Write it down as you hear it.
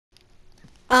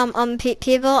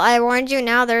People, I warned you.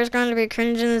 Now there's going to be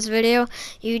cringe in this video.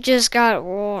 You just got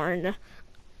warned.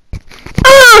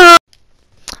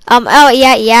 Oh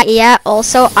yeah.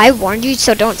 Also, I warned you,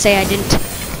 so don't say I didn't.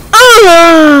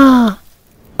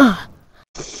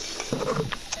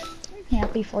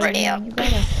 Happy for Ready you. up. You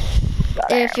gotta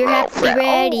If you're happy,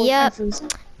 ready up.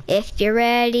 If you're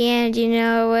ready and you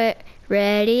know it,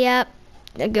 ready up.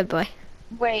 A good boy.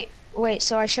 Wait,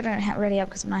 so I shouldn't have ready up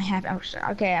because I'm not happy.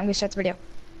 Okay, I'm gonna start the video.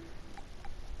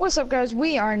 What's up, guys?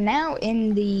 We are now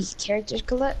in the character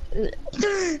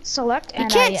select,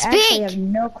 and I actually have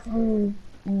no clue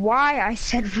why I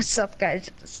said what's up, guys,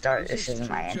 at the start. This isn't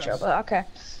my intro, but okay.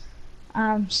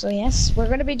 So yes, we're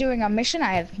gonna be doing a mission.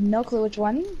 I have no clue which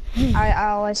one.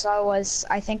 All I saw was,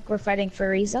 I think we're fighting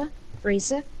Frieza.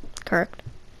 Correct.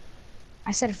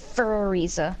 I said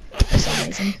Frieza for some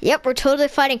reason. Yep, we're totally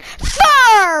fighting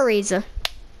Frieza.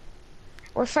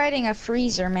 We're fighting a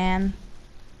freezer, man.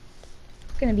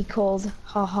 It's gonna be cold.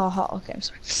 Ha ha ha. Okay, I'm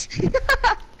sorry.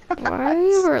 Why are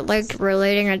you like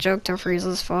relating a joke to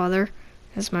Frieza's father?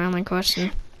 That's my only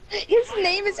question. His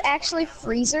name is actually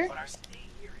Freezer.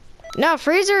 No,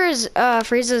 Freezer is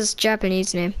Frieza's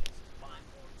Japanese name.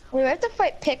 Wait, we have to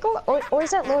fight Piccolo, or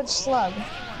is that Lord Slug?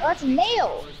 Oh, that's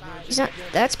Nail. He's not.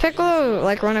 That's Piccolo,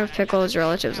 like one of Piccolo's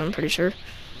relatives. I'm pretty sure.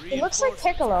 It looks like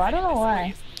Piccolo. I don't know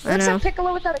why. I know. Looks like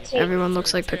Piccolo without a cape. Everyone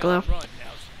looks like Piccolo.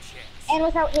 And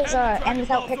without his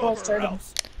without Piccolo's turban.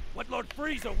 What Lord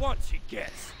Frieza wants, he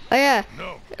gets. Oh yeah,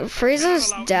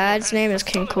 Frieza's dad's name is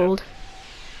King Cold.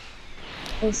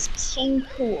 Is King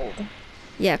Cold?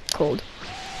 Yeah, Cold.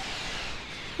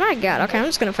 My God. Okay, I'm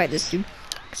just gonna fight this dude.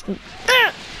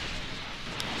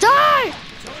 Die!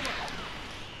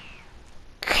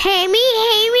 Hey me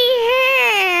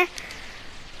here!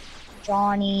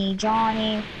 Johnny.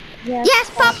 Yes,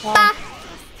 Papa!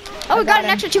 Oh, we got an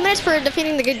extra 2 minutes for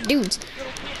defeating the good dudes.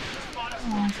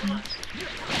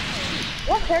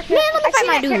 What character? Man, let me find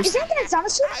my dudes. Isn't that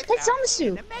Zamasu? That's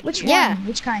Zamasu. Which one? Yeah.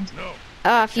 Which kind?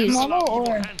 Fuse. Normal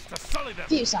or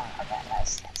Fuse? Okay,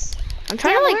 nice. I'm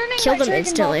trying to like kill them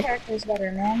instantly. Characters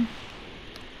better, man.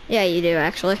 Yeah, you do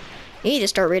actually. You need to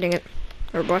start reading it.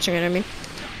 Or watching it, I mean.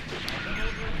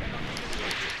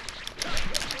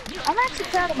 I'm actually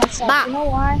proud of myself. Bah. You know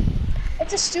why?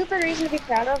 It's a stupid reason to be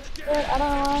proud of, but I don't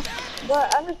know why.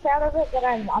 But I'm just proud of it that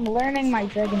I'm learning my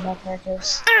Dragon Ball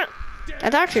characters.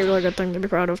 That's actually a really good thing to be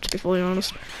proud of, to be fully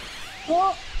honest.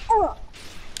 Well,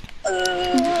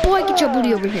 Boy, get your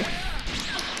booty over here.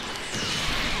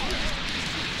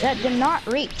 that did not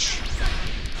reach.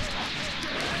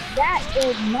 That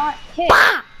did not hit.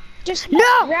 Bah! Just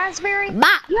No! Raspberry.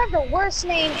 Bah! You have the worst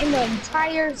name in the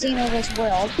entire Xenoverse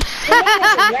world. Your name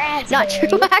is Raspberry. Not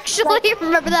true, actually.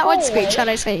 Remember that one screenshot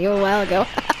I sent you a while ago?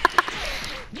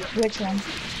 Which one?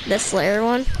 The Slayer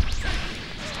one.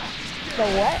 The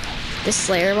what? The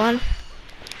Slayer one.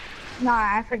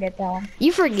 Nah, I forget that one.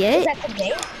 You forget? Is that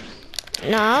today?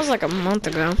 No, that was like a month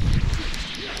ago.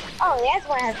 Oh, that's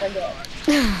why I forget.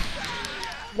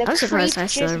 I'm surprised I creep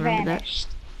still just remember that. vanished.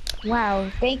 Wow,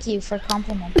 thank you for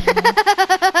complimenting me.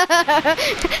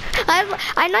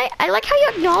 I like how you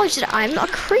acknowledge that I'm a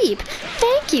creep.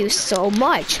 Thank you so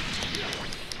much.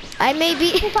 I may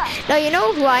be... No, you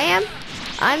know who I am?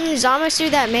 I'm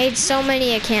Zamasu that made so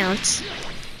many accounts.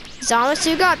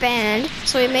 Zamasu got banned,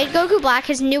 so he made Goku Black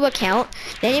his new account.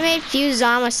 Then he made Fuse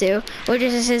Zamasu, which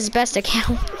is his best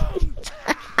account.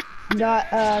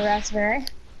 Raspberry.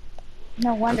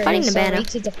 No wonder fighting he's so Nabana. weak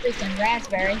to the freaking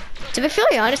Raspberry. To be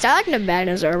fully honest, I like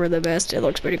Nabana's armor the best. It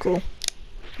looks pretty cool.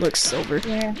 Looks silver.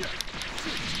 Yeah.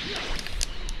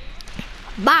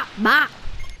 Bop, bop.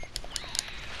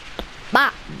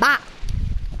 Bop, bop.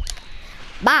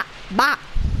 Bop, bop.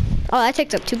 Oh, that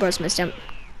takes up 2 bars from my stamp.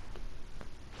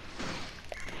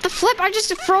 The flip, I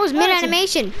just froze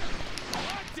mid-animation.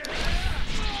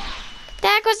 The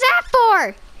heck was that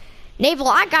for? Naval,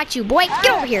 I got you, boy. Get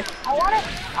over here.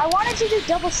 I wanted to do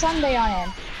double Sunday on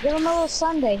him. Give him a little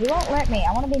Sunday. He won't let me.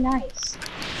 I want to be nice.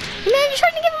 Man, you're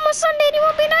trying to give him a Sunday and he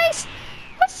won't be nice?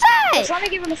 What's that? Yes, let me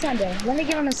give him a Sunday. Let me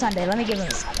give him a Sunday.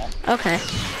 Okay.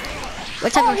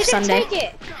 What type of he Sunday? didn't take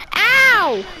it.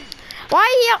 Ow! Why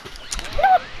you? No.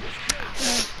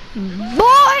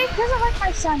 Boy! He doesn't like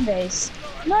my Sundays.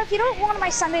 No, if you don't want my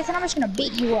Sundays, then I'm just gonna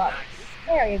beat you up.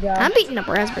 There you go. I'm beating up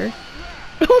Raspberry.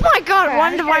 Oh my God! Okay,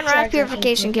 One I'm divine gonna wrath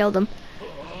purification killed him.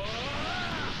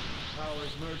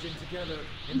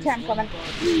 Okay, I'm coming.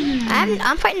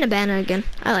 I'm fighting Nabana again.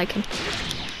 I like him.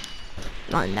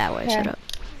 Not in that way. Okay. Shut up.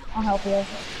 I'll help you.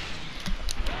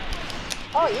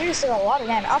 Oh, you're just doing a lot of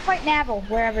damage. I'll fight Navel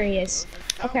wherever he is.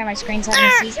 Okay, my screen's having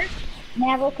a Caesar.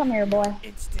 Navel, come here, boy.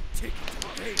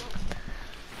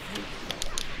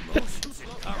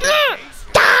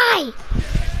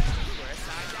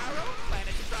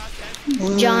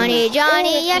 Johnny,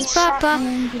 Johnny, yes, Papa.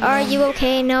 Are you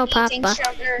okay? No, Eating Papa.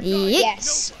 sugar? Yep.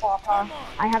 Yes, Papa.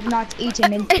 I have not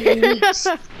eaten in 3 weeks.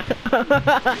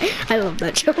 I love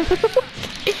that joke.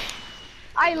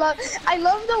 I love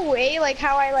the way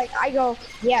how I go,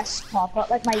 yes, Papa.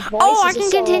 Like my voice Oh, I is can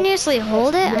just so, continuously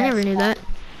hold it? yes, I never knew that.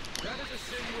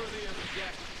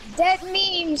 Dead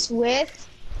memes with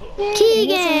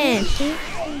Keegan!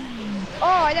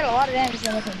 Oh, I did a lot of damage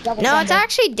then with a double No, it's thunder.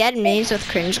 actually dead memes with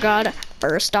Cringe God.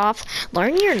 First off,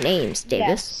 learn your names,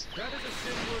 Davis. Yes.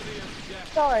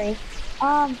 Sorry.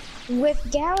 With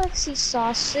Galaxy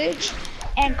Sausage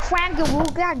and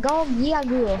Quangawooga Go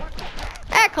Yagoo.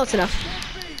 Close enough.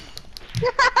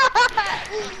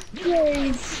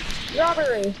 Please.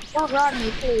 Robbery. Don't rob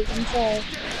me, please. I'm sorry.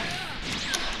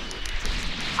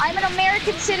 I'm an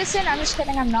American citizen. I'm just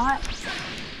kidding, I'm not.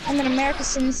 I'm an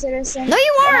American citizen. No,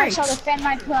 you and I aren't. shall defend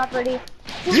my property.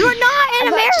 You are not an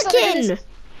American.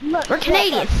 Look, We're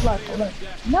Canadian. Look.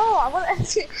 No, I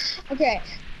want. Okay.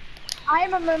 I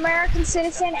am an American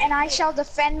citizen, and I shall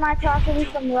defend my property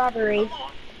from robbery.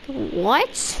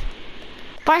 What?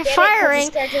 By Get it? 'Cause firing this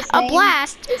character's a name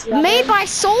blast is Robert. made by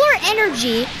solar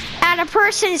energy at a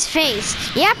person's face.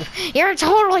 Yep, you're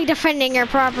totally defending your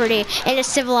property in a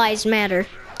civilized manner.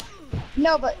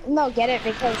 No, get it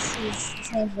because his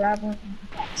name's Robert.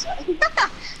 So.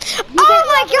 Oh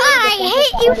my god, I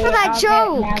hate you for that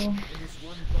joke!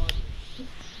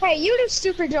 Hey, you do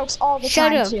stupid jokes all the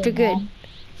Shut time up, too, they're good. man.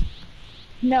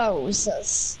 No,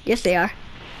 sus. Yes, they are.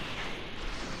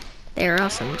 They are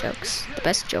awesome jokes. The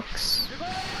best jokes.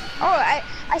 Oh,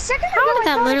 I second How ago did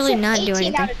that I thought literally it said not do 18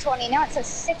 anything? out of 20. Now it says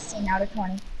 16 out of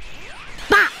 20.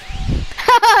 Bah!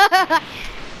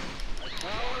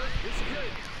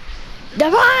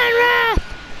 Divine Wrath!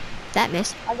 That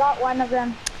missed. I got one of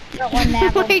them. Got one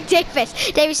nabble. Wait,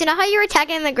 Davis, you know how you're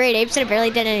attacking the great apes and it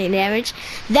barely did any damage?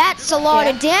 That's a lot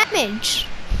of damage.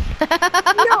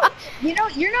 No, you know,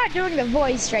 you're not doing the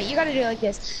voice right. You gotta do it like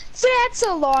this. That's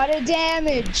a lot of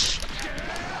damage.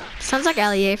 Sounds like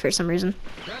Allier for some reason.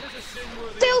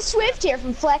 Phil Swift here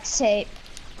from Flex Tape.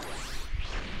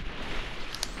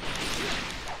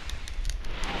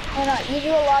 Oh no,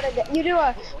 you do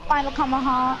a final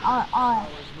Kamaha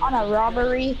on a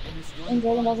robbery in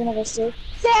Dragon Ball Xenoverse 2.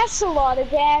 That's a lot of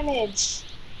damage.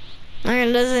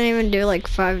 It doesn't even do like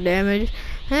 5 damage.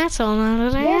 That's a lot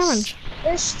of damage.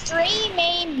 There's 3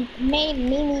 main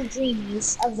mini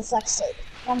dreamies of the Flex Tape.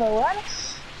 Number 1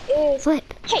 is Flip.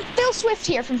 Hey, Phil Swift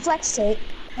here from Flex Tape.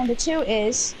 Number 2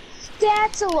 is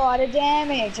that's a lot of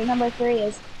damage. And number 3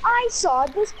 is I saw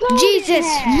this golden Jesus,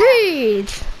 hat. read.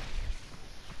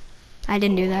 I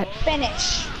didn't do that.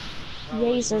 Finish.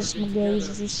 Razors.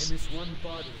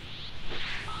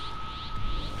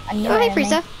 Oh, hey,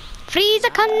 Frieza.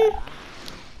 Frieza con.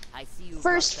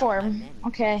 First form.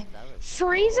 Okay.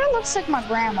 Frieza looks like my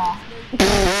grandma.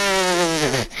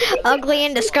 Ugly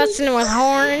and disgusting with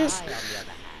horns.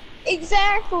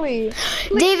 Exactly.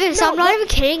 Davis, I'm not even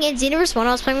kidding. In Xenoverse 1,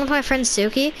 I was playing with my friend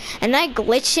Suki, and I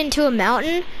glitched into a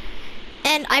mountain,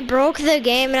 and I broke the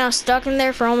game, and I was stuck in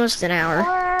there for almost an hour.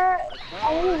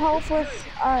 I need help with,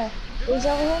 who's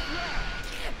over here?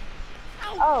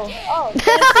 Oh, yes.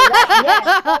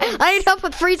 I need help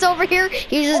with Frieza over here.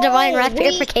 He uses Divine Wrath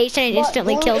Purification and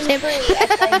instantly kills him.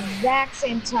 At the exact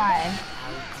same time.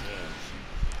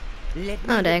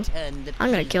 Oh, dang.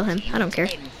 I'm gonna kill him. I don't care.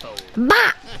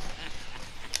 Bah!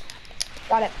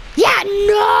 Got it. Yeah,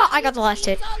 no! I got the last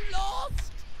hit.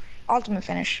 Ultimate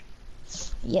finish.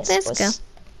 Yes, Let's boss. go.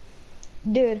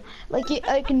 Dude, like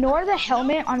ignore the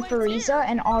helmet on Frieza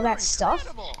and all that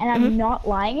stuff, and I'm not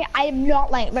lying. I am not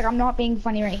lying. Like I'm not being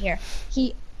funny right here.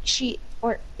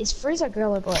 Or is Frieza a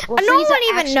girl or boy? Well, No Frieza one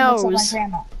even actually knows. looks like my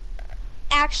grandma.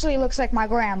 Actually looks like my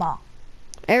grandma.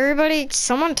 Everybody,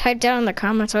 someone type down in the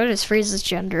comments what is Frieza's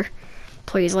gender.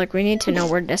 Please, like we need to know.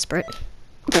 We're desperate.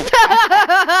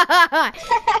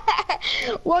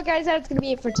 Well, guys, that's gonna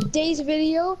be it for today's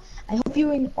video. I hope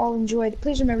you all enjoyed.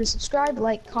 Please remember to subscribe,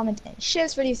 like, comment, and share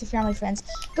this video with your family friends.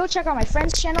 Go check out my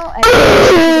friend's channel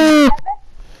at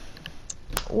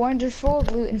wonderful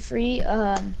gluten-free.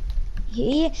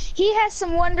 He has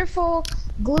some wonderful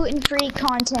gluten-free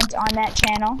content on that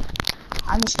channel.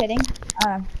 I'm just kidding.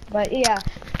 But yeah,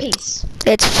 peace.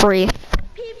 It's free.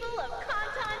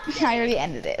 I already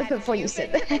ended it before you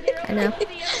said that. I know.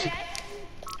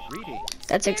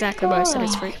 That's exactly what I said.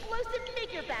 It's free.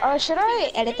 Should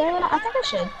I edit that? I think I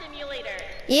should.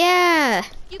 Yeah,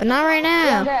 but not right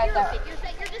now.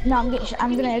 No, I'm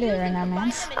gonna edit it right now,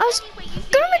 man. I was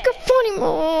gonna make a funny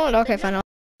moment. Okay, fine.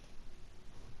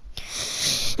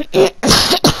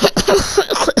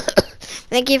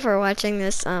 Thank you for watching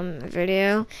this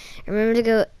video. Remember to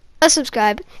go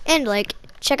subscribe, and like.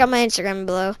 Check out my Instagram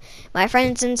below. My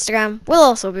friend's Instagram will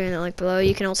also be in the link below.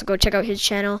 You can also go check out his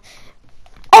channel.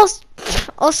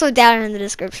 Also down in the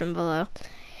description below.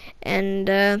 And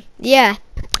yeah.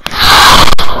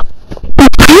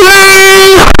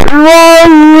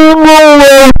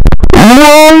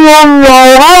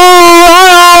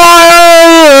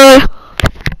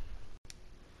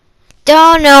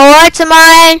 Don't know what's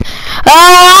mine.